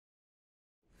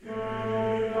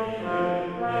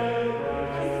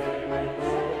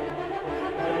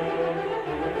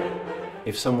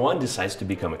If someone decides to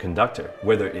become a conductor,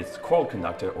 whether it's choral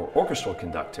conductor or orchestral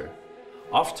conductor,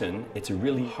 often it's a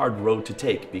really hard road to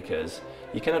take because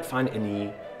you cannot find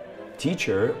any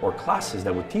teacher or classes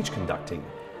that would teach conducting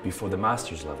before the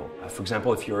master's level. For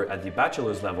example, if you're at the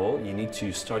bachelor's level, you need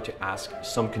to start to ask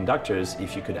some conductors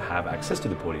if you could have access to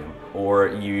the podium, or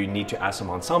you need to ask some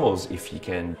ensembles if you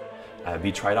can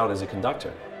be tried out as a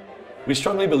conductor. We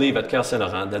strongly believe at Choeur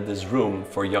St-Lawrence that there's room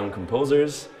for young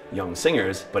composers, young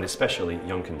singers, but especially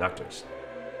young conductors.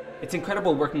 It's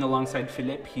incredible working alongside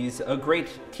Philippe. He's a great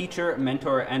teacher,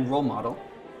 mentor, and role model.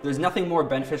 There's nothing more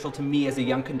beneficial to me as a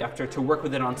young conductor to work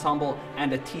with an ensemble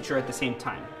and a teacher at the same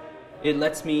time. It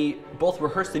lets me both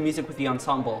rehearse the music with the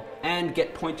ensemble and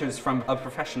get pointers from a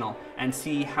professional and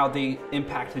see how they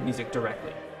impact the music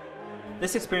directly.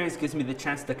 This experience gives me the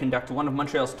chance to conduct one of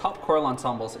Montreal's top choral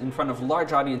ensembles in front of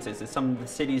large audiences at some of the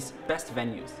city's best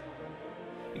venues.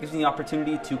 It gives me the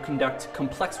opportunity to conduct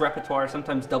complex repertoire,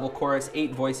 sometimes double chorus,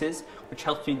 8 voices, which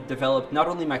helps me develop not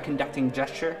only my conducting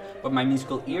gesture, but my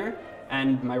musical ear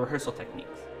and my rehearsal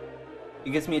techniques. It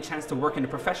gives me a chance to work in a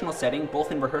professional setting,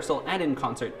 both in rehearsal and in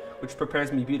concert, which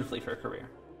prepares me beautifully for a career.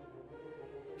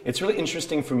 It's really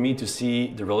interesting for me to see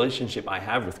the relationship I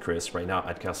have with Chris right now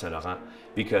at Choeur St-Lawrence,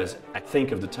 because I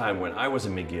think of the time when I was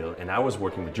in McGill and I was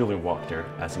working with Julian Walker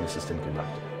as an assistant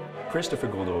conductor. Christopher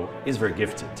Gaudreault is very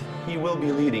gifted. He will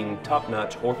be leading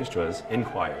top-notch orchestras and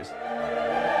choirs.